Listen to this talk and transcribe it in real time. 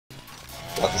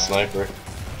Got the sniper.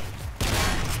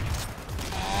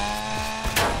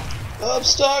 I'm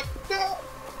stuck! No!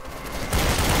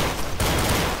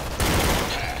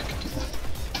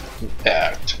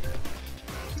 Impact.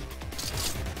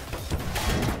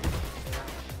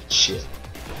 Shit.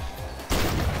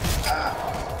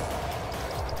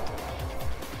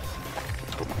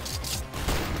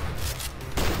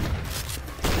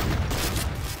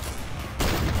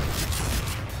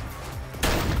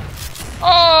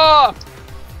 Oh!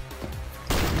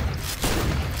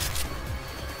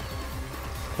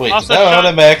 Wait, Also did that shot-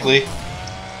 automatically?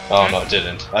 Oh no, it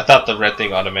didn't. I thought the red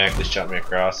thing automatically shot me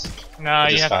across. No,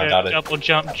 you have to double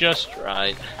jump just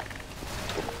right.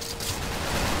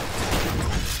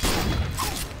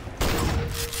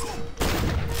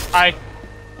 Hi.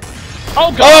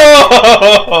 Oh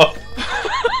god!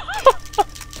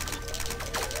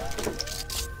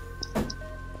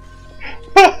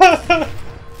 Oh!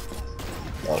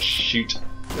 Oh shoot.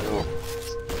 No.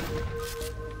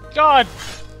 God!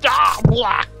 Ah,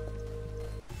 blah.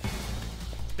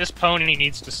 This pony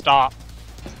needs to stop.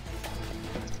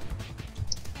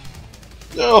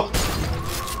 No!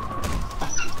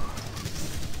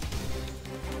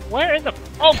 Where in the...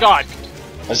 Oh god!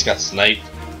 I just got sniped.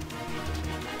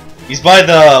 He's by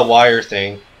the wire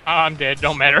thing. I'm dead,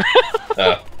 don't matter.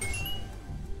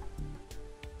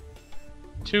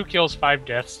 2 kills, 5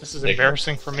 deaths. This is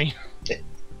embarrassing for me.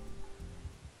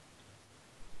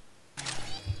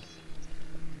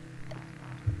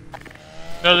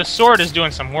 No, the sword is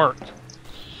doing some work.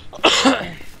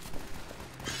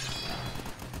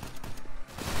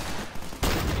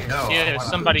 No, Yeah,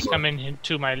 somebody come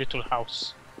into my little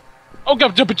house. Oh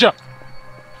god, jump, jump!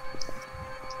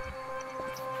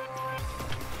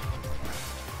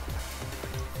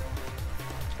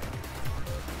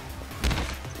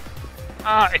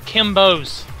 Ah,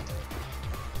 akimbos.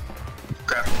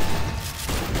 Crap.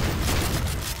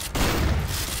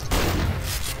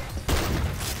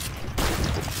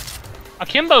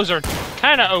 Akimbos are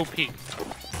kinda OP. Did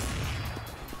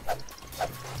I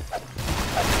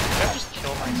just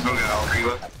kill myself? Okay, I'll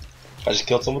reload. I just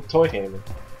killed someone with a toy hammer.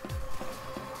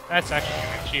 That's actually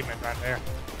an achievement right there.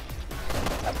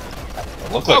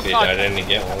 It looked like Oh, they God. died, I didn't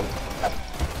get one.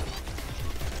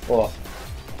 Well.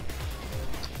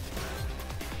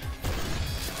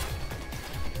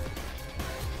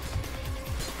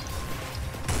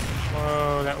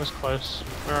 Whoa, that was close.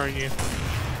 Where are you?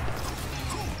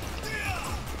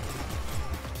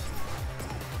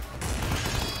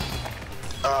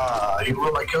 You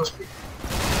blew my kill speed.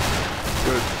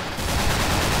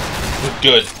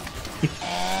 Good.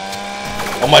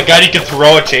 Oh my god, you can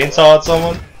throw a chainsaw at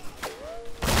someone?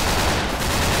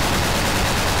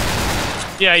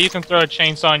 Yeah, you can throw a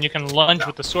chainsaw and you can lunge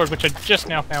with the sword, which I just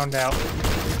now found out.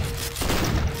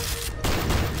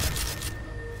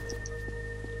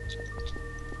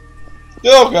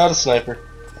 Oh god, a sniper.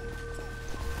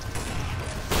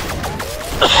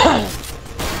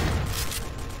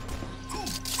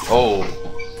 Oh.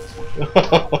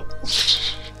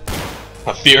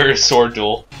 A furious sword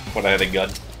duel when I had a gun.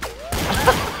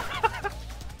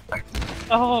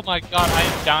 Oh my god, I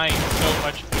am dying so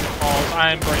much through the falls.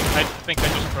 I am breaking. I think I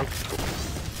just broke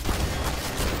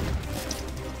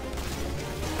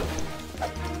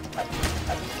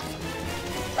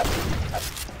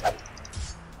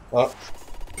Oh.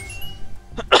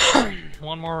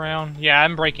 One more round. Yeah,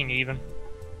 I'm breaking even.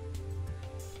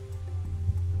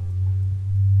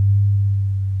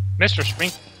 Mr.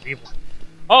 Spring.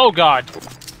 Oh god.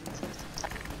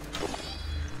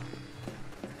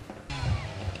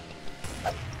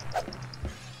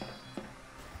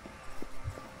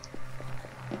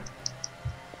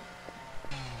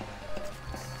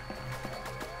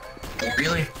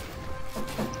 Really?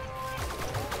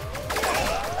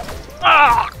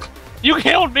 Ah! You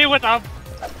killed me with a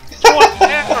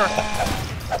hammer.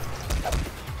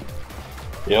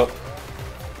 Yep.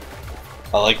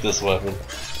 I like this weapon.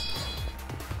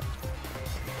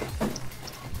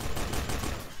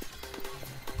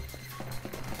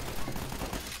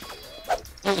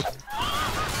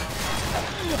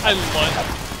 I love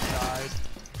died.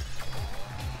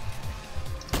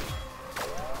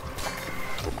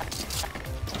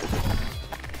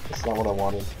 That's not what I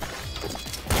wanted.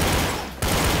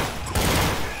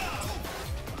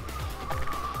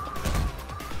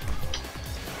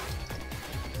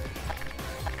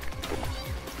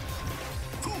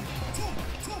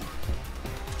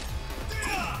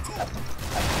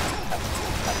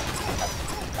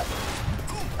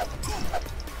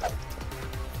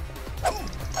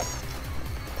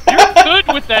 Good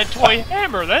with that toy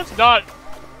hammer. That's not.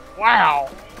 Wow.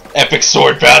 Epic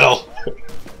sword battle!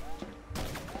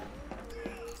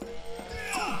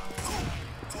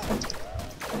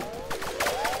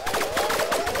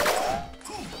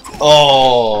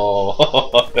 Oh!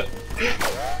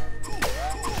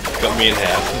 Got me in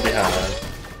half from behind.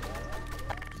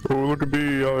 Oh, look at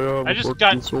me! I just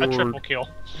got a triple kill.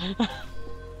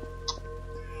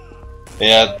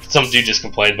 Yeah, some dude just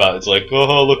complained about it. It's like,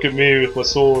 oh, look at me with my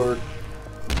sword.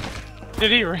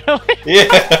 Did he really? Yeah!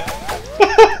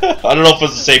 I don't know if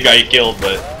it's the same guy you killed,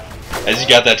 but as you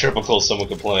got that triple kill, someone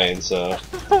complained, so.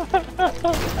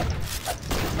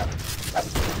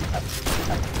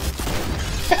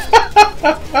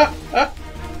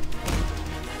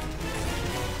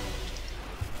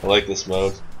 I like this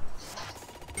mode.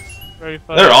 Very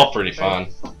fun. They're all pretty fun.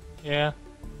 Yeah.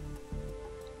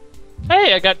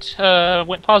 Hey, I got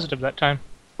went positive that time.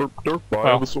 Derp, I Well.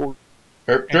 have a sword.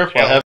 Derp, I have